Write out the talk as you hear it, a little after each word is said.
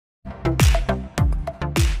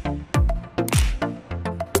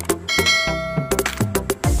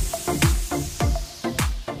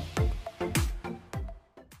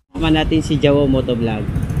Kasama natin si Jawo Motovlog.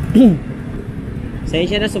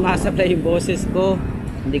 Sensya na sumasablay yung boses ko.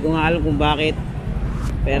 Hindi ko nga alam kung bakit.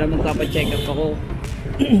 Pero magpapacheck up ako.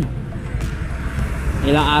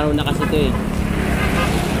 Ilang araw na kasi ito eh.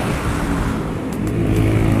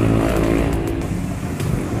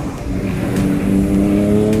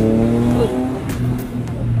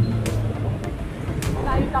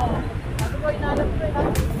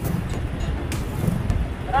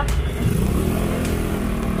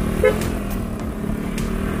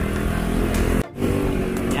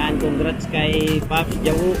 Yan, congrats kay Pops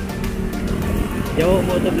Jawo. Jawo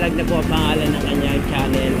Motovlog na po ang pangalan ng kanyang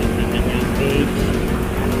channel at ng kanyang page.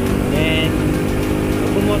 Then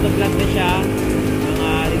mag-motovlog na siya, mga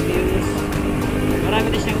reviews. Marami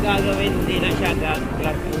na siyang gagawin, hindi na siya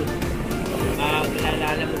grab food.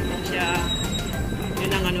 Lalalamog na siya.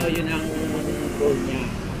 Yun ang ano, yun ang goal niya.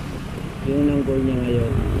 Yun ang goal niya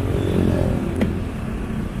ngayon.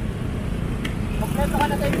 Kompleto ka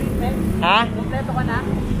na tayo, Vincent? Ha? Kompleto ka na?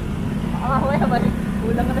 Mamaya balik.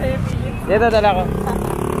 Kulang ka na yung feeling. Dito dala ko.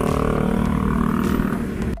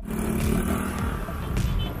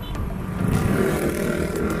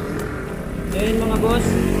 Ayun mga boss.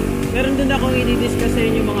 Meron din akong i-discuss sa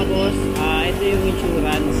inyo mga boss. Ito yung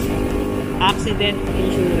insurance. Accident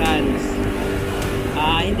insurance.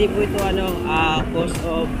 Hindi po ito ano, cost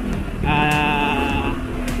of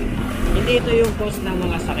hindi ito yung cost ng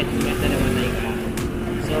mga sakit na naman na ika.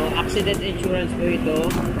 So accident insurance po ito.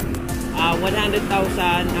 100,000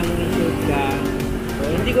 ang insured ka. So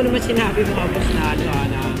hindi ko naman sinabi mga boss na ano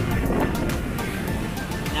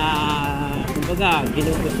na kumbaga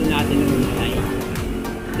ginugusto natin ng mamatay.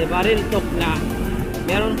 Diba, real talk na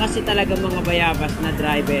meron kasi talaga mga bayabas na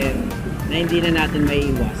driver na hindi na natin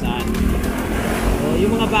maiiwasan. So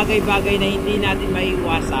yung mga bagay-bagay na hindi natin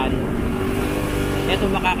maiiwasan, ito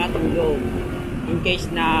makakatulong in case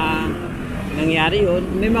na nangyari yun,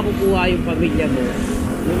 may makukuha yung pamilya mo,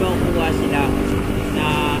 may makukuha sila na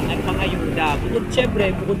nagpangayuda.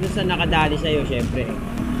 Bukod dun sa nakadali sa'yo, syempre.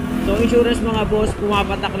 So insurance mga boss,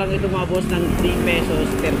 pumapatak lang ito mga boss ng 3 pesos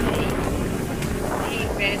per day.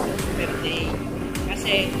 3 pesos per day.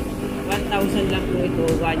 Kasi 1,000 lang po ito,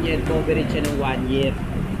 1 year coverage siya ng 1 year.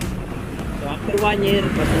 So after 1 year,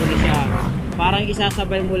 pasuli siya. Parang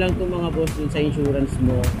isasabay mo lang itong mga boss dun sa insurance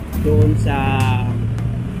mo, doon sa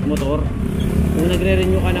motor. Kung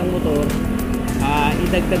nagre-renew ka ng motor,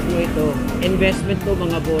 idagdag mo ito. Investment to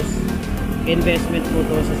mga boss. Investment mo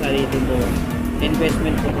to sa sarili mo.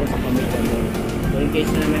 Investment mo to sa pamilya mo. So in case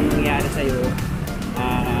na may mangyari sa'yo,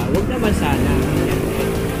 huwag naman sana.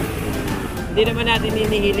 Hindi naman natin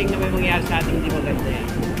hinihiling na may mangyari sa ating hindi maganda yan.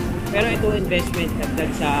 Pero ito investment,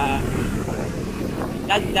 dagdag sa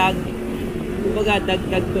kumbaga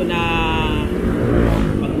dagdag to na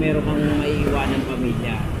pag meron kang maiiwanang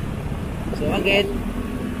pamilya. So again,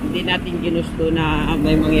 hindi natin ginusto na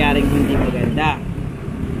may mangyaring hindi maganda.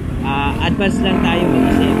 Advance lang tayo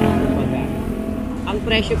mag-isip. Kumbaga, ang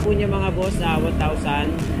presyo po niya mga boss,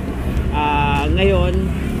 1,000. Ngayon,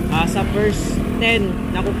 sa first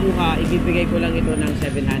 10 na kukuha, ibibigay ko lang ito ng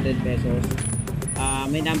 700 pesos.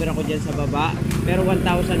 May number ako dyan sa baba. Pero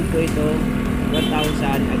 1,000 po ito.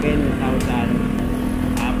 1,000, again 1,000.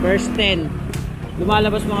 First 10,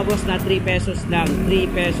 lumalabas mga boss na 3 pesos lang. 3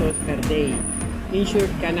 pesos per day.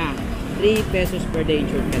 Insured ka na. 3 pesos per day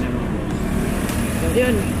insured ka na mga boss. So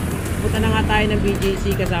yun, punta na nga tayo ng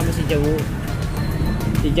BGC kasama si Jawo.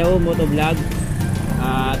 Si Jawo Motovlog.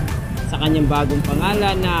 At sa kanyang bagong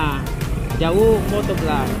pangalan na Jawo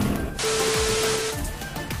Motovlog.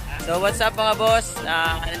 So what's up mga boss?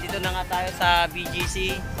 Nandito na nga tayo sa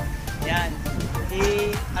BGC. Yan.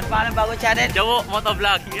 Ano pa ang bagong channel? Jawo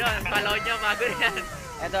Motovlog. Yan, follow nyo, bago yan.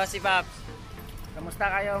 Ito si Paps.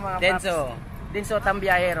 Kamusta kayo mga Denso. Denso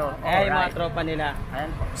Tambiyahero. Yung mga tropa nila.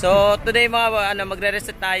 Ayan po. So today mga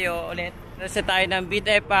magre-reset tayo ulit. Reset tayo ng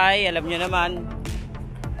Beat FI, alam nyo naman.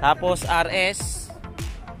 Tapos RS.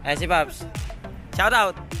 Ayan si Paps. Shout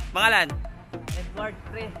out. Pangalan? Edward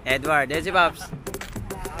 3. Edward. Ayan si Paps.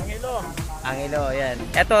 Angelo, yan.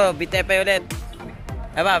 Ito, Beat FI ulit.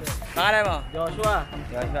 Ayan Paps. Pangalan mo? Joshua.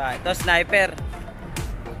 Ito, Sniper.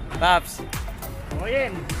 Paps.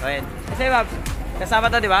 Oyen. Kasi Paps, kasama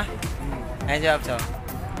to, di ba? Ayan si Paps, oh.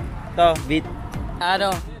 Ito, Beat.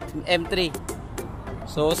 M3.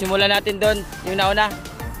 So, simulan natin doon. Yung nauna.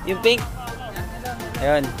 Yung pink.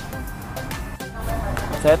 Ayun.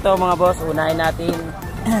 So, ito mga boss, unahin natin.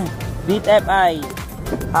 Beat FI.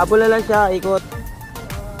 Habol na lang siya, ikot.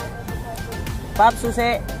 Paps,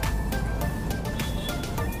 susi.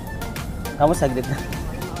 Kamu saglit na.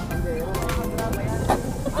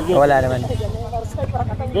 Wala naman.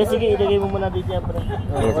 Sige, sige, ilagay mo muna dito yan, pre.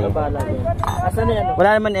 Wala bahala yan. Asan na yan? Wala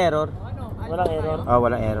naman error. Walang error? Oh,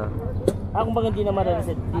 walang error. Kung baga hindi naman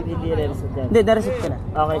reset, hindi reset yan. Hindi, na-reset ka na.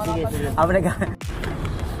 Okay, sige, sige.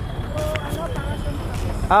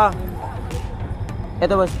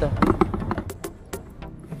 Ito boss to.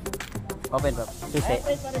 Open pa. Susi.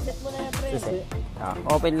 Pa-reset mo na yan, pre. Susi.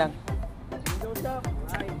 Open lang.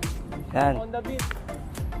 Yan.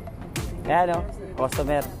 Yan o.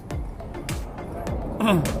 Customer.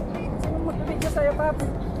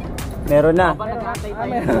 Meron na.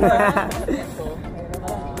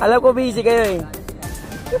 Alam ko busy kayo eh.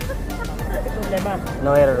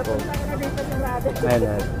 No error po.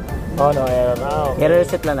 Meron. Oh, no error.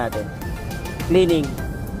 I-reset lang natin. Cleaning.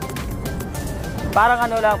 Parang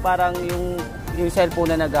ano lang, parang yung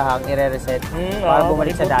cellphone na nag-hang, i-reset para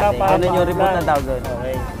bumalik sa dati. Ganun yung reboot na tawag doon.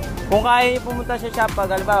 Okay. Kung kaya nyo pumunta sa shop, pag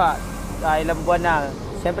halimbawa, ilang buwan na,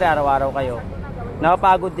 siyempre araw-araw kayo,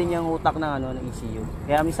 nakapagod din yung utak ng ECU.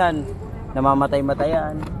 Kaya minsan,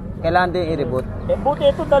 namamatay-matayan. Kailangan din i-reboot. Buti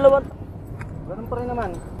ito, dalawang. Ganun pa rin naman.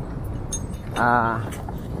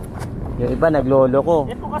 Yung iba naglolo ko.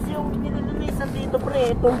 Ito kasi yung nililinisan dito,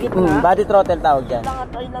 pre. Itong gitna. Body throttle tawag dyan. Lang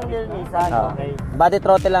at ay lang nililinisan. Okay. Body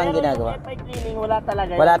throttle lang ang ginagawa. Pero yung cleaning, wala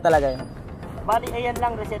talaga. Wala talaga yun. Bali, ayan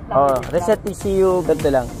lang, reset lang. Reset ECU, ganito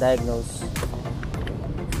lang, diagnose.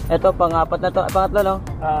 Ito, pang-apat na to. Pangatlo, no?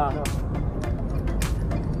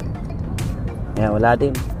 Yan, wala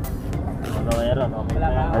din. No error, okay.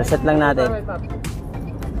 Reset lang natin.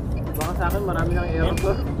 Baka sa akin, marami ng error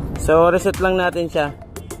po. So, reset lang natin siya.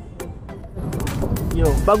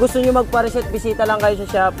 Pag gusto nyo magpa-reset, bisita lang kayo sa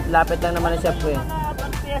shop. Lapit lang naman ang shop ko eh.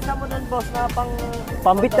 Ang pyesa mo nun, boss, na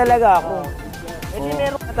Pambit talaga ako. Hindi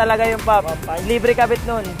meron Talaga yung pop. Libre kabit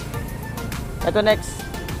nun. Ito next.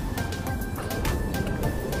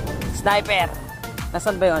 Sniper.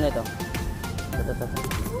 Nasaan ba yung ano ito? Ito.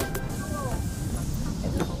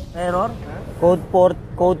 error? Code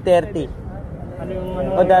 30. Ano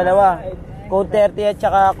yung O dalawa. Code 30 at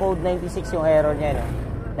saka code 96 yung error niya. No?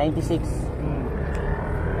 96.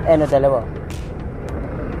 Ano, dalawa.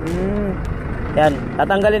 Yan.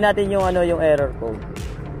 Tatanggalin natin yung yung error code.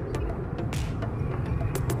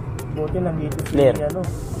 Buti nandito. Clear.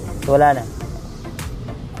 So, wala na.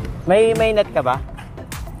 May net ka ba?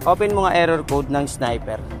 Open mo nga error code ng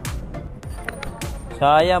sniper.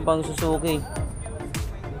 Sayang, pang Suzuki.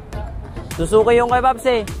 Suzuki yung kay Babs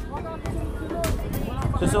eh.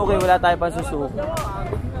 Suzuki, wala tayo pang Suzuki.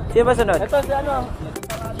 Sino ba sunod? Ito si ano?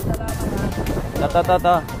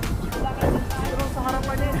 Ito.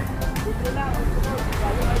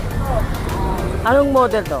 Anong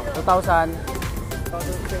model to? 2000?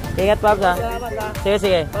 Ingat Babs ha.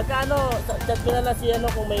 Sige. Pagka chat ko na lang si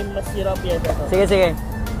kung may masira pyesa to. Sige.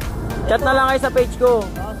 Chat na lang kayo sa page ko.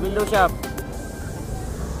 Window shop.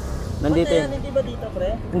 Nandito yun. Hindi ba dito,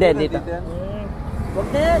 pre? Hindi, dito. Huwag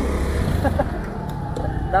na yan.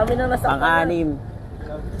 Dami nang nasa Pang-anim.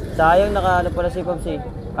 Sayang naka pala si Pops eh.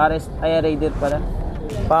 Raider pala.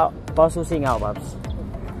 Paususi nga ako, Pops.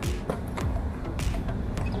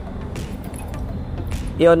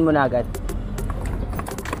 I-on mo na agad.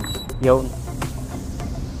 Yun.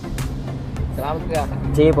 Salamat kuya.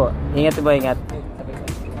 Sige po. Ingat po, ingat.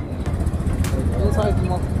 Yung sakit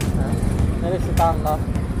mo. Naresetahan ka.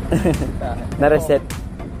 Na-reset.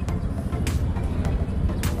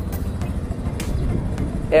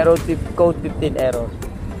 Error code 15 error.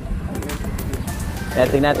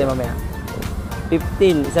 Kaya tingnan natin mamaya.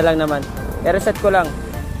 15, isa lang naman. I-reset ko lang.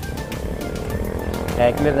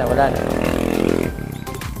 Kaya clear na, wala na.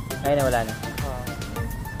 Ayun na, wala na.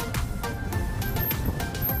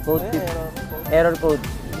 Code error code.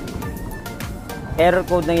 Error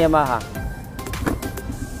code ng Yamaha.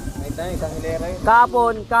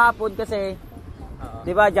 Kahapon kasi,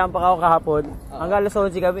 di ba, jump ako kahapon. Hanggang alas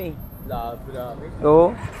 11 kami. Oo.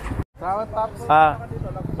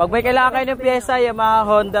 Pag may kailangan kayo ng pyesa, Yamaha,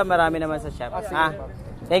 Honda, marami naman sa shop.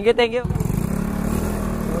 Thank you.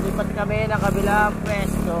 Lulipat kami ng kabilang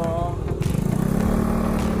pwesto.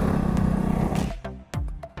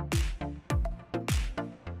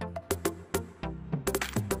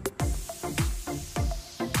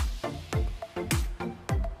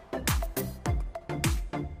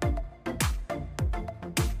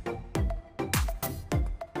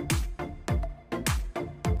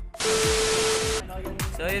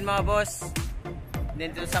 So yun mga boss,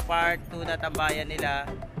 dito sa part 2 na tambayan nila.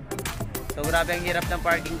 So grabe ang hirap ng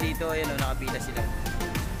parking dito. Ayun o, nakapila sila.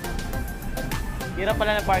 Hirap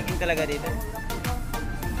pala ng parking talaga dito.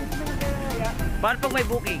 Paano pag may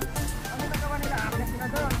booking? Ano nagawa nila? Akit sila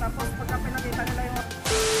doon. Tapos pagka pinakita nila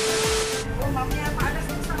yung mamaya maalas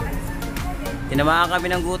yung sa Tinamaan kami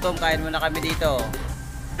ng gutom, kain muna kami dito.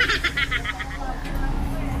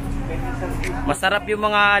 Masarap yung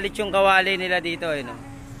mga lechong kawali nila dito, eh, no?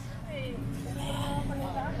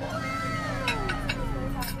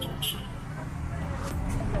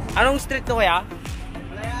 Anong street to kaya?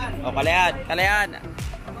 Kalayan. Oh, Kalayan. Kalayan.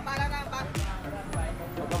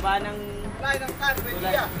 Pababa ng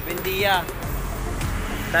Bendia.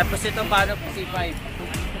 Tapos ito paano C5.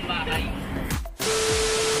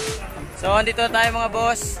 So, andito tayo mga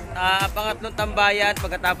boss. Pangatlong tambayan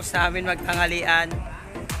pagkatapos namin magtanghalian.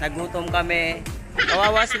 Nagutom kami.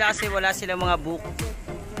 Kawawa sila kasi wala silang mga book.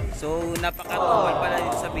 So, napakatumal pala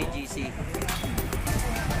dito sa BGC.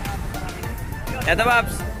 Eto,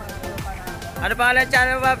 Babs. Ano pangalan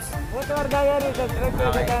channel, Babs? Motor Diary, subscribe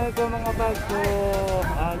ko sa channel ko mga bag ko.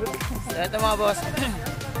 Ito mga boss.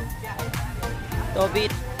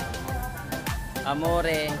 Tobit,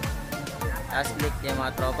 Amore, Aslik, yung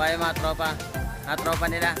mga tropa. Yung mga tropa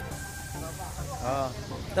nila. Oh,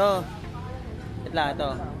 ito. Ito lang, ito.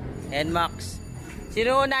 NMAX.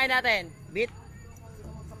 Sino unahin natin? Beat?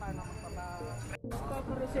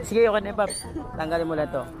 Sige, okay na, Babs. Tanggalin mo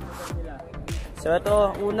lang ito. So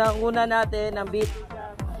ito, unang-una natin ang beat.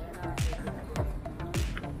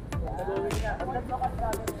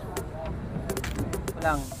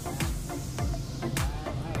 Lang.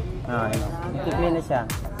 Tipin na siya.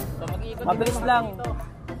 Mabilis lang.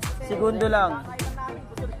 Segundo lang.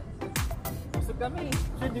 Gusto kami.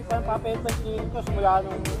 So, hindi pa papaypay cleaning ko. Simula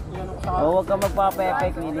nung inanong sa... Huwag ka magpapaypay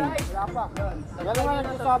cleaning. Wala pa. Wala nga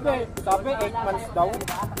nagsasabi. Sabi, 8 months daw.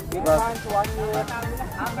 8 months, 1 year.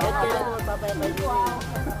 8 kailan mo magpapaypay cleaning?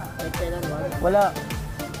 8 kailan, 1? Wala.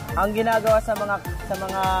 Ang ginagawa sa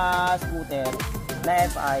mga scooter na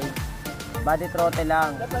FI, body throttle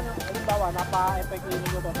lang. Halimbawa, napa-FI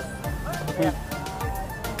cleaning mo to.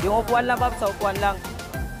 Yung upuan lang, Bob, sa upuan lang.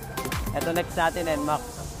 Ito next natin, NMAX.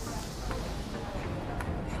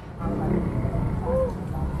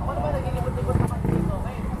 Ako naman, nagilibot-libot naman dito.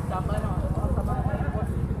 Okay, tama na.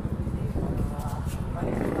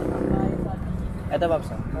 Ito, Bob,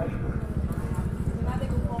 so.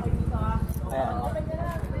 Ayan.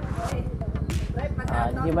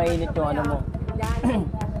 Hindi mainit yung ano mo.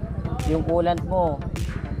 Yung coolant mo.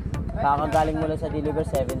 Kakagaling mo lang sa deliver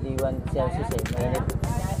 71 Celsius eh. Mainit.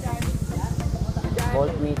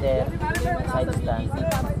 Voltmeter, side stand.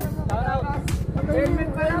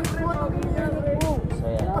 So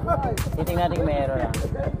yan. Titingnan natin kung may error ah.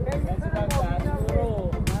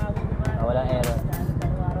 Walang error.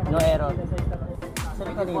 No error.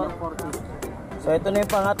 Sabi kanina. So ito na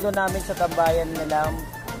yung pangatlo namin sa tambayan nila.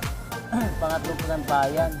 Pangatlo po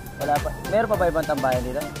tambayan. Wala pa. Meron pa ba ibang tambayan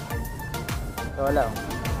dito? So wala.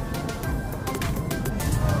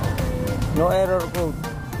 No error code.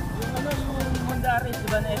 Yung ano, yung Honda Aris,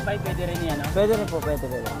 diba na F5, pwede rin yan, no? Pwede rin po, pwede.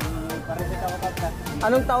 Parisit ako pa.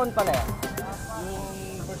 Anong taon pala yan?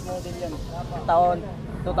 Yung first model yan. Taon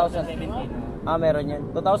 2017. Ah, meron yan.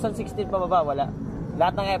 2016 pababa, wala.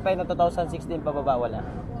 Lahat ng FI na 2016 pababa, wala.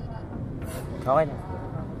 Okay na.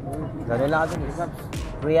 Ganun lang agad.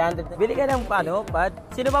 300. Bili ka ng paano, pad?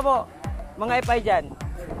 Sino ba po? Mga FI dyan?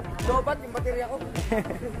 Lobat yung baterya ko.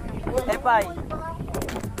 FI.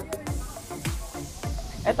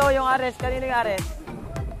 Ito yung Ares. Kanino yung Ares?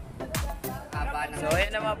 So,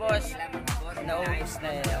 ayan na mga boss. Naubos na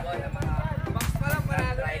yan.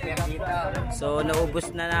 So,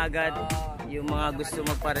 naubos na agad yung mga gusto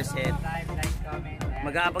magpa-reset.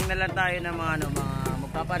 Mag-aabang na lang tayo ng mga, mga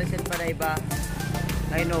magpapa-reset pa na iba.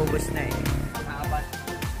 Ay, naubos na eh.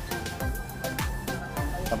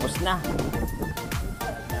 Tapos na.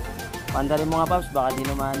 Pandalin mo nga, Paps. Baka di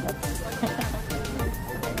naman.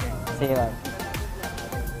 Sige, Paps.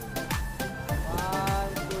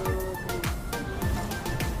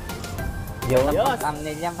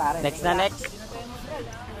 Thumbnail yan, pare. Next na, next.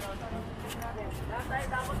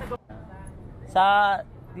 Sa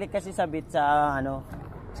click kasi sa bit sa ano,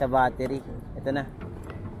 sa battery. Ito na.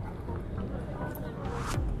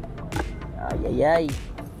 Ay.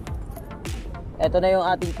 Ito na yung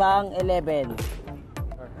ating pang 11.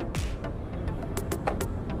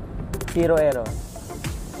 Zero error.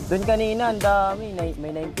 Doon kanina ang dami, may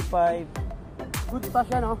 95. Good pa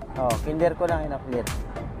siya, no? Oh, kinder ko lang ina-clear.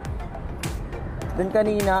 Doon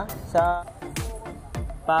kanina sa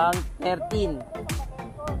pang 13.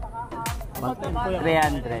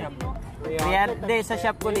 300. 300 sa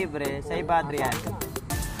shop ko libre, sa iba 300.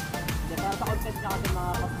 Para sa content na kasi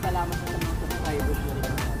mga pasalamat sa mga subscribers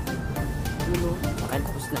nila. Okay,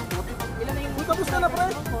 tapos na. Ilan na yung... Tapos na,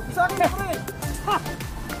 pre! Sa akin na, pre! Ha!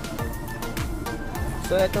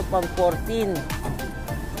 So ito pang 14.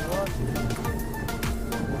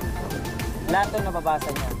 Lahat ito nababasa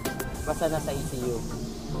niya. Basta na sa ECU.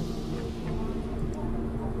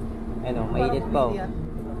 Ano, mainit pa oh.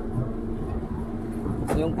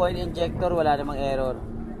 Yung coil injector, wala namang error.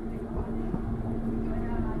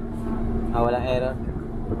 Walang error.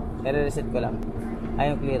 I-reset ko lang.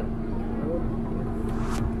 Ayun, clear.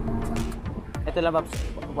 Ito lang, Paps.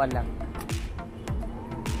 One lang.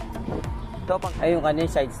 Ito pang, ayun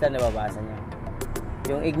kanina, side stand, nababasa niya.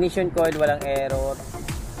 Yung ignition coil, walang error.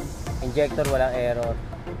 Injector, walang error.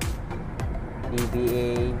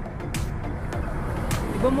 DBA.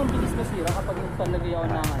 Di ba mabilis masira kapag nagtalagay ako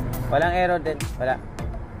ng ano? Walang error din. Wala.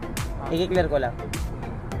 I-clear ko lang.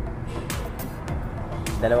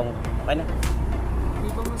 Dalawang, okay na. Di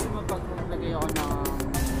ba mas mapag naglagay ako ng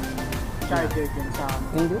charger dyan sa...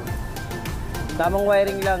 Hindi. Tamang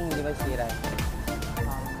wiring lang, hindi ba sira?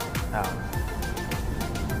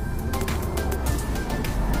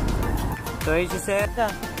 So, yung si Sir na.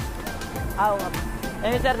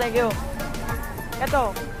 Eh, Sir, thank you. Ito.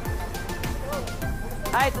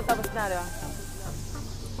 Ito tapos na, di ba?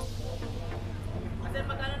 Kasi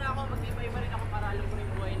magkano na ako, mag-iba-iba rin ako para alam ko rin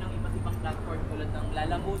buhay ng iba't ibang platform tulad ng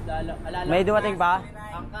lalamove, May dumating pa?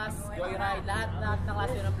 angkas, joyride, lahat ng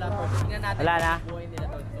klase ng platform. Tingnan natin Wala na? ang buhay nila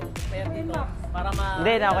doon. So, kaya dito, para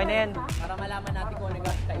Hindi, okay na yan. para malaman natin kung ano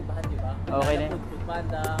yung kaibahan, di ba? Okay na yan. Food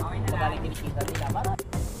banda, magaling kinikita nila.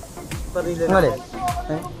 Para Ngalit?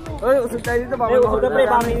 Oy, usog tayo dito. Usog na pre,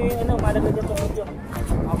 bakit ano, malagay dyan po video.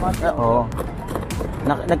 Oo.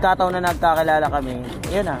 Nagkataon na nagkakilala kami.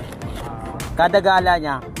 Yun ah. Kada gala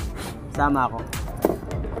niya, sama ako.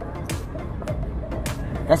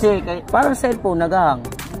 Kasi parang cellphone nagahang.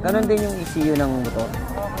 Ganon din yung ECU ng motor.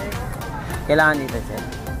 Kailangan dito set.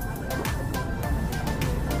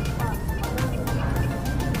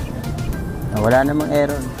 Wala namang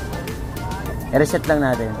error. I-reset lang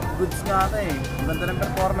natin. Goods nga ito eh. Maganda ng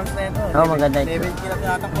performance na ito. Oo, maganda yung click. 7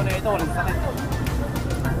 kinatiyatang ko na ito. Walang sakit.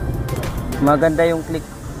 Maganda yung click.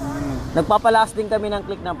 Nagpapalakas din kami ng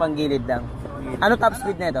click ng panggilid lang. Ano top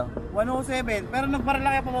speed na ito? 107. Pero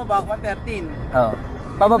nagparalaki pa mo ba? 113. Oo.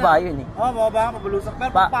 Pababa yun eh. Oo, bababa ka, pabulusak.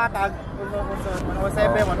 Pero patag,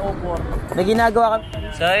 107, 104. Na ginagawa kami.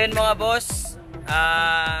 So yun mga boss.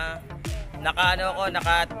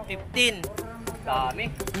 Naka 15. dami.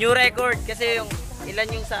 New record kasi yung ilan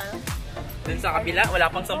yung sa Dun sa kabila, wala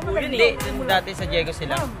pang 10 yun Hindi, eh. dati sa Diego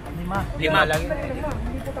sila. 5 lang yun.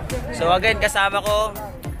 So again, kasama ko.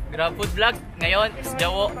 Grab food vlog. Ngayon, is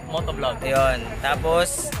Jawo Motovlog. Yun.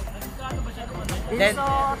 Tapos Piso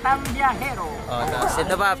Tambiahero. tapos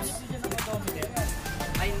ito Paps.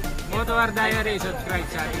 Motor Diary, subscribe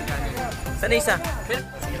sa ating channel. Saan isa?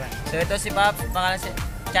 So ito si Paps, pangalan sa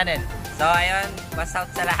channel. So ayun, watch out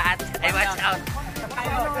sa lahat. Ay, watch out.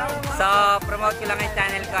 So, promote ko lang yung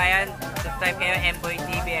channel ko. Ayan, subscribe kayo, Mboy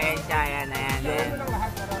TV. Ayan siya, ayan.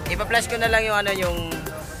 Ipa-flash ko na lang yung yung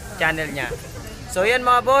channel niya. So, yan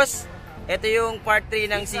mga boss. Ito yung part 3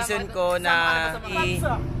 ng season ko na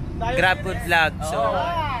i-grab food vlog. So,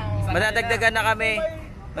 madadagdagan na kami.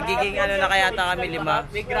 Magiging na kayata kami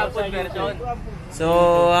 5. May grab food version. So,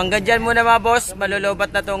 hanggang dyan muna mga boss.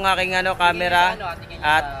 Malulobat na tong aking camera.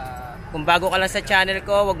 At kung bago ka lang sa channel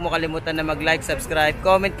ko, huwag mo kalimutan na mag-like, subscribe,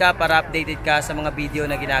 comment ka para updated ka sa mga video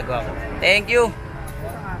na ginagawa ko. Thank you!